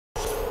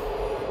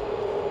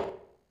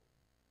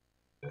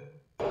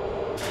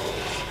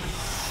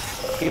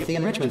If the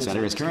Enrichment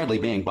Center is currently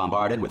being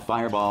bombarded with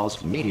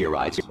fireballs,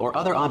 meteorites, or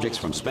other objects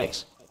from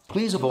space,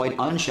 please avoid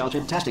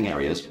unsheltered testing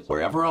areas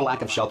wherever a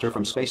lack of shelter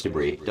from space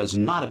debris does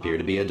not appear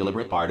to be a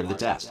deliberate part of the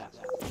test.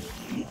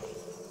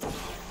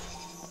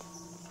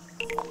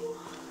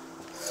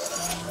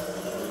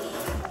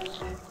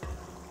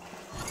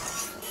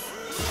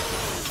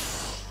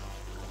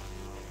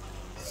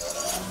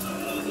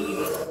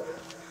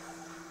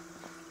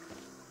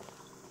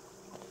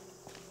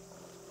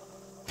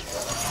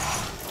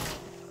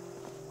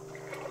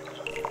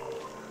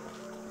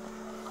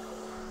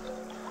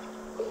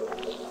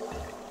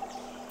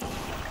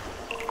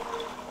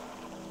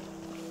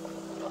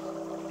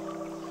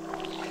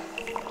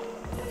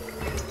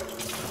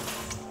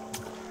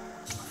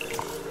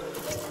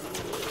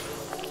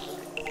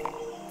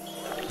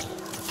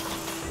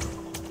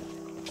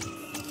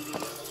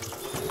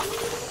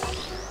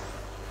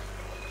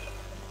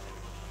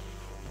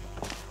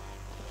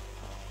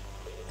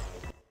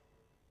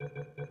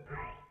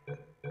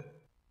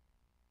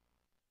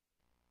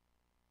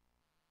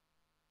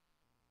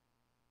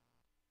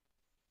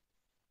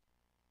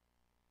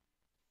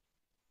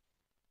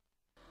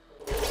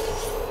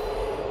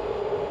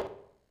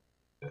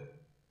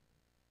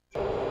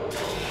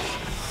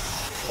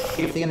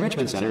 If the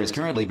Enrichment Center is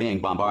currently being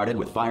bombarded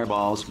with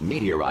fireballs,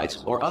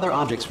 meteorites, or other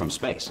objects from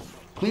space,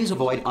 please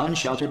avoid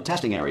unsheltered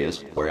testing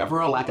areas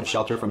wherever a lack of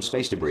shelter from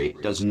space debris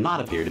does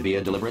not appear to be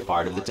a deliberate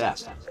part of the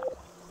test.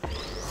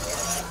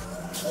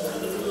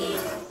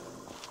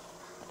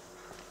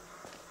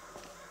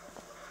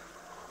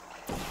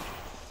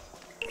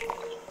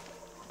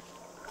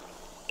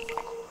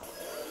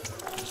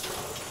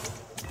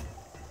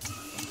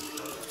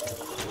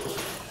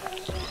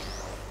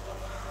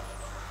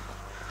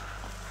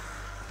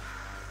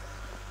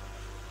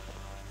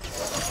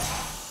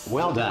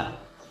 Well done.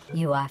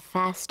 You are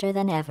faster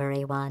than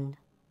everyone.